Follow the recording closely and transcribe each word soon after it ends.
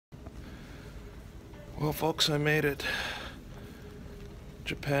Well, folks, I made it.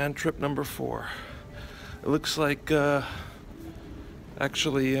 Japan trip number 4. It looks like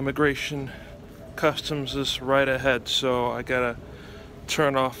actually immigration customs is right ahead, so I gotta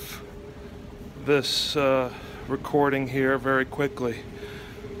turn off this recording here very quickly.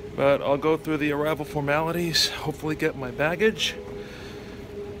 But I'll go through the arrival formalities, hopefully get my baggage,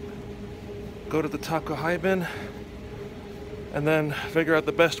 go to the taco bin, and then figure out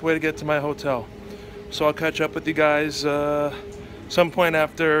the best way to get to my hotel. So I'll catch up with you guys some point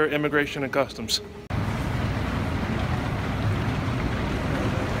after immigration and customs.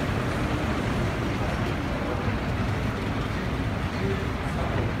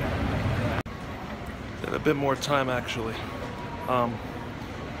 Got a bit more time actually.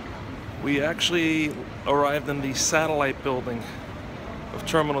 We actually arrived in the satellite building of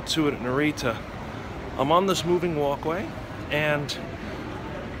Terminal 2 at Narita. I'm on this moving walkway, and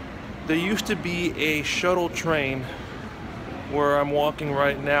there used to be a shuttle train where I'm walking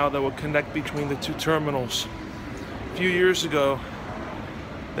right now that would connect between the two terminals. A few years ago,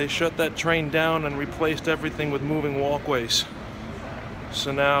 they shut that train down and replaced everything with moving walkways.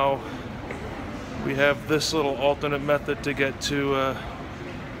 So now we have this little alternate method to get to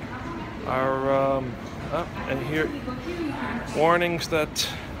our and here warnings that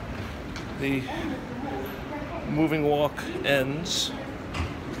the moving walk ends.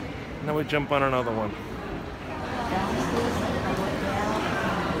 Now we jump on another one.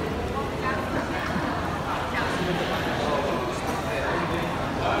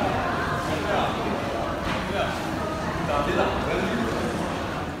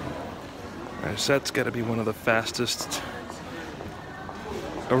 Alright, so that's got to be one of the fastest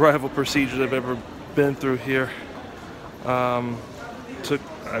arrival procedures I've ever been through here. Took,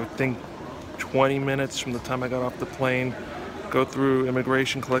 I think, 20 minutes from the time I got off the plane. Go through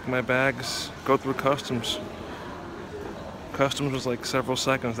immigration, collect my bags, go through customs. Customs was like several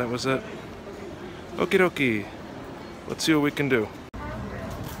seconds, that was it. Okie dokie. Let's see what we can do.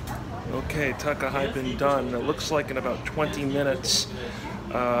 Okay, taco bin done. It looks like in about 20 minutes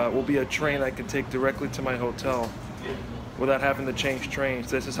will be a train I can take directly to my hotel without having to change trains.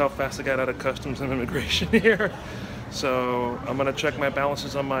 This is how fast I got out of customs and immigration here. So I'm gonna check my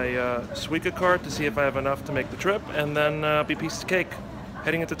balances on my Suica card to see if I have enough to make the trip, and then be piece of cake,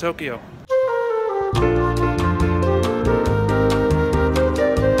 heading into Tokyo.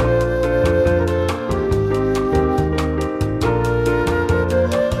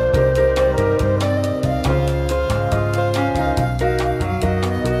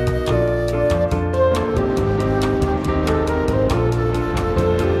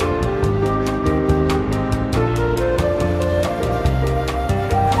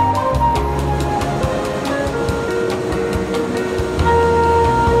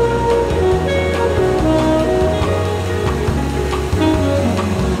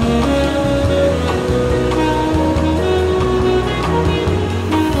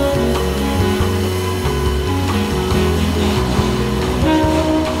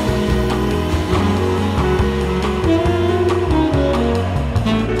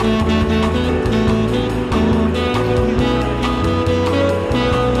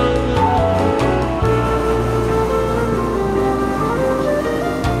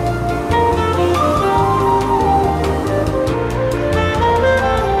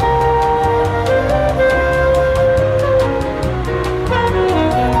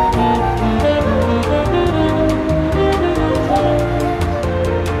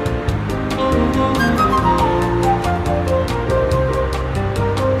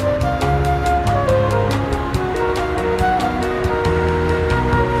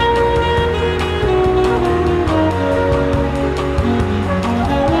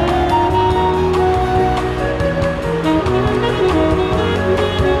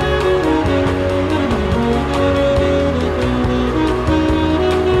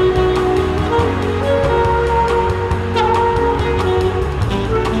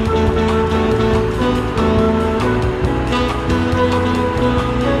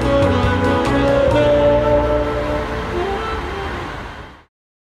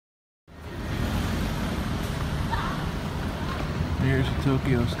 Here's the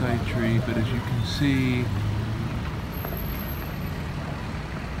Tokyo SkyTree, but as you can see,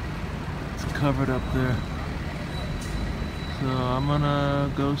 it's covered up there. So I'm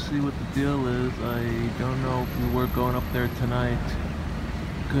gonna go see what the deal is. I don't know if we were going up there tonight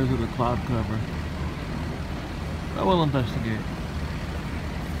because of the cloud cover. I will investigate.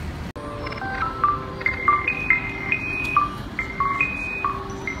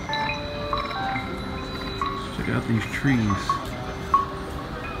 Check out these trees.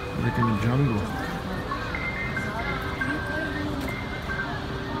 Like in the jungle.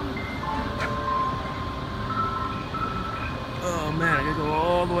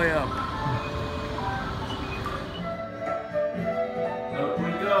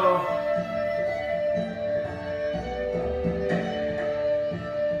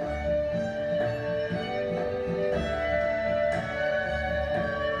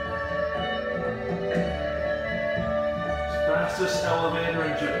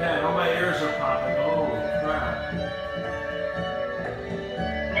 entering Japan. Oh, my ears are popping. Holy crap.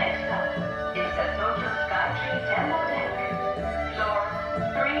 Next up is the Tokyo SkyTree demo deck. Floor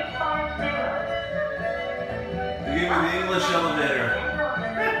 350. They gave me the English elevator.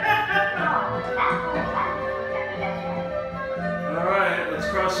 Alright, let's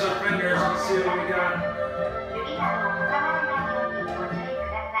cross our fingers and see what we got.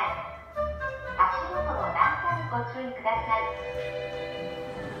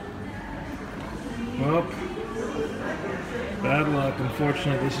 Well, bad luck.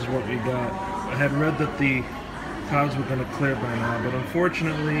 Unfortunately, this is what we got. I had read that the clouds were going to clear by now, but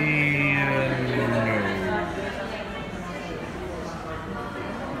unfortunately, no.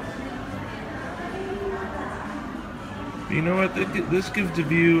 You know what? This gives the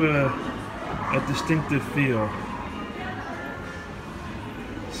view a distinctive feel.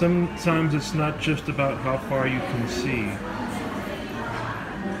 Sometimes it's not just about how far you can see.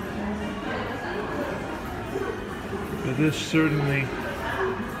 But this certainly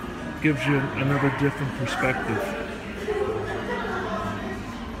gives you another different perspective.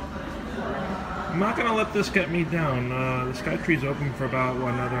 I'm not going to let this get me down. The SkyTree's open for about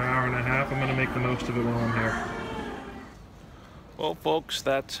another hour and a half. I'm going to make the most of it while I'm here. Well, folks,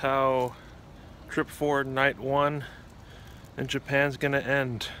 that's how Trip 4 Night 1 in Japan's going to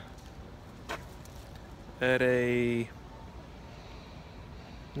end. At a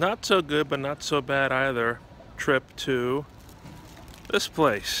not so good, but not so bad either, trip to this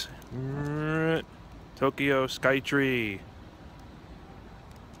place, Tokyo SkyTree.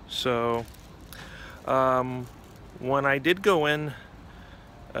 So, when I did go in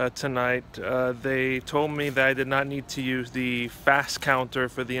tonight, they told me that I did not need to use the fast counter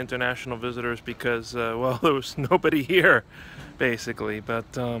for the international visitors because, well, there was nobody here, basically. But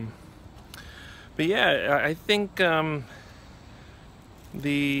yeah, I think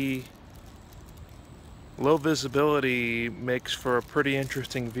the low visibility makes for a pretty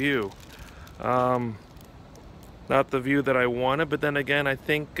interesting view. Not the view that I wanted, but then again, I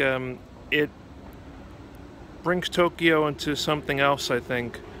think it brings Tokyo into something else, I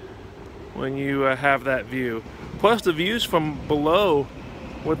think, when you have that view. Plus, the views from below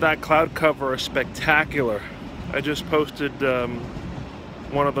with that cloud cover are spectacular. I just posted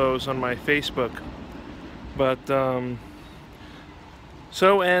one of those on my Facebook. But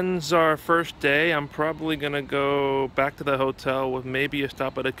so ends our first day. I'm probably gonna go back to the hotel with maybe a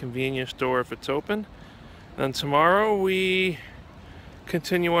stop at a convenience store if it's open. Then tomorrow we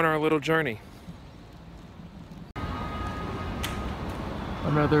continue on our little journey.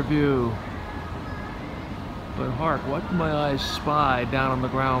 Another view. But hark, what do my eyes spy down on the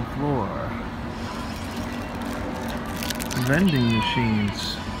ground floor? Vending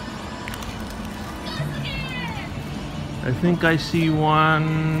machines. I think I see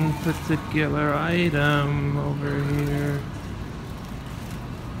one particular item over here.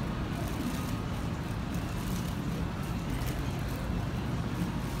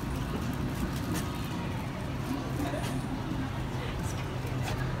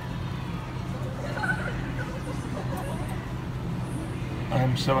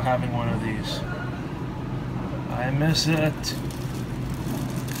 I'm so having one of these. I miss it.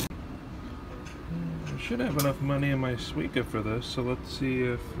 I should have enough money in my Suica for this, so let's see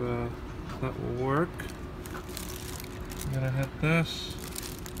if that will work. I'm gonna hit this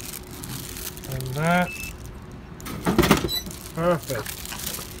and that. Perfect.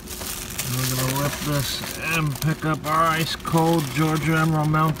 And we're gonna whip this and pick up our ice cold Georgia Emerald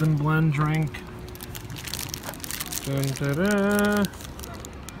Mountain Blend drink. Dun, ta-da.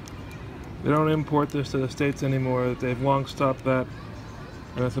 They don't import this to the States anymore. They've long stopped that.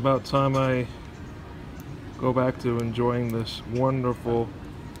 And it's about time I go back to enjoying this wonderful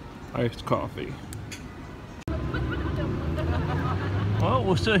iced coffee. Well,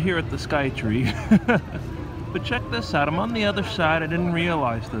 we're still here at the SkyTree. But check this out. I'm on the other side. I didn't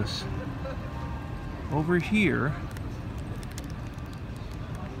realize this. Over here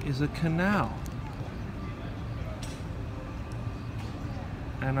is a canal.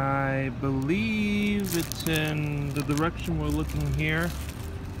 And I believe it's in the direction we're looking here.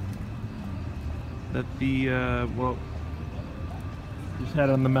 That the, well, just had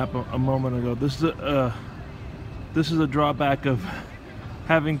it on the map a moment ago. This is a drawback of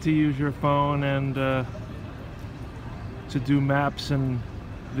having to use your phone and to do maps and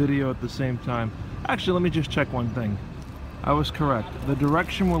video at the same time. Actually, let me just check one thing. I was correct. The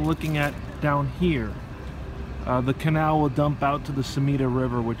direction we're looking at down here, the canal will dump out to the Sumida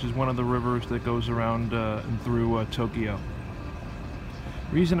River, which is one of the rivers that goes around and through Tokyo.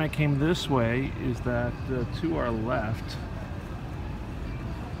 The reason I came this way is that to our left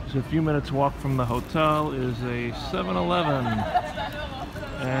Just a few minutes walk from the hotel is a 7-Eleven.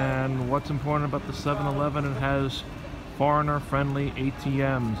 And what's important about the 7-Eleven, it has foreigner-friendly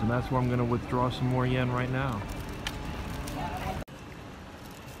ATMs, and that's where I'm going to withdraw some more yen right now.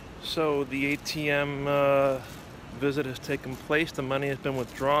 So the ATM visit has taken place, the money has been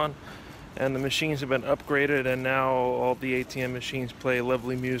withdrawn, and the machines have been upgraded, and now all the ATM machines play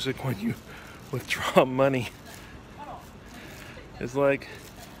lovely music when you withdraw money. It's like,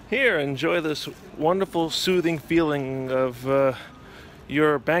 here, enjoy this wonderful, soothing feeling of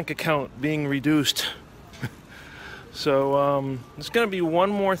your bank account being reduced. So there's going to be one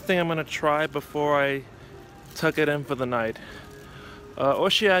more thing I'm going to try before I tuck it in for the night.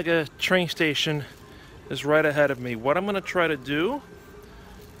 Oshiage train station is right ahead of me. What I'm going to try to do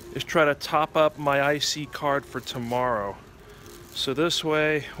is try to top up my IC card for tomorrow. So this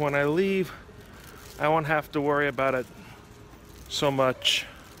way, when I leave, I won't have to worry about it so much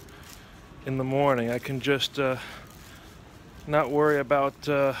in the morning. I can just not worry about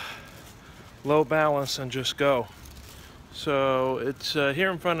low balance and just go. So it's here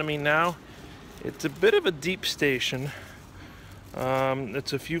in front of me now. It's a bit of a deep station.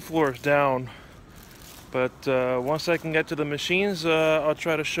 It's a few floors down, but once I can get to the machines, I'll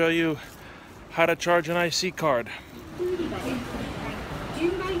try to show you how to charge an IC card.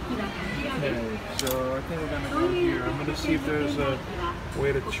 Okay, so I think we're going to go here. I'm going to see if there's a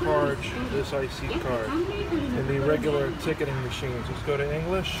way to charge this IC card in the regular ticketing machines. Let's go to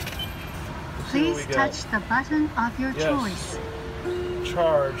English. Please touch the button of your choice.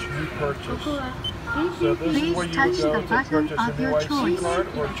 Charge, new purchase. So this is where you would go to purchase a new IC card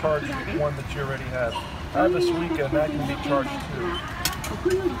or charge one that you already have. I have a Suica, and that can be charged too.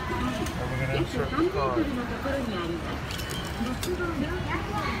 And we're going to insert the card.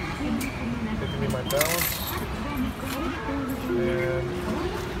 Giving me my balance. And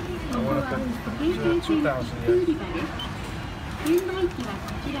I want to put 2,000 yen.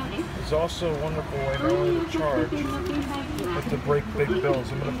 It's also a wonderful way not only to charge, but to break big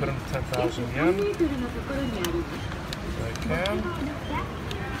bills. I'm going to put in 10,000 yen. If I can.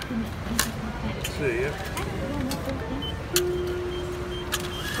 Let's see.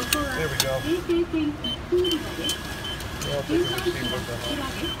 There we go. I'll take a receipt with that.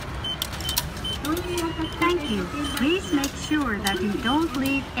 Thank you. Please make sure that you don't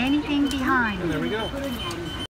leave anything behind. And there we go.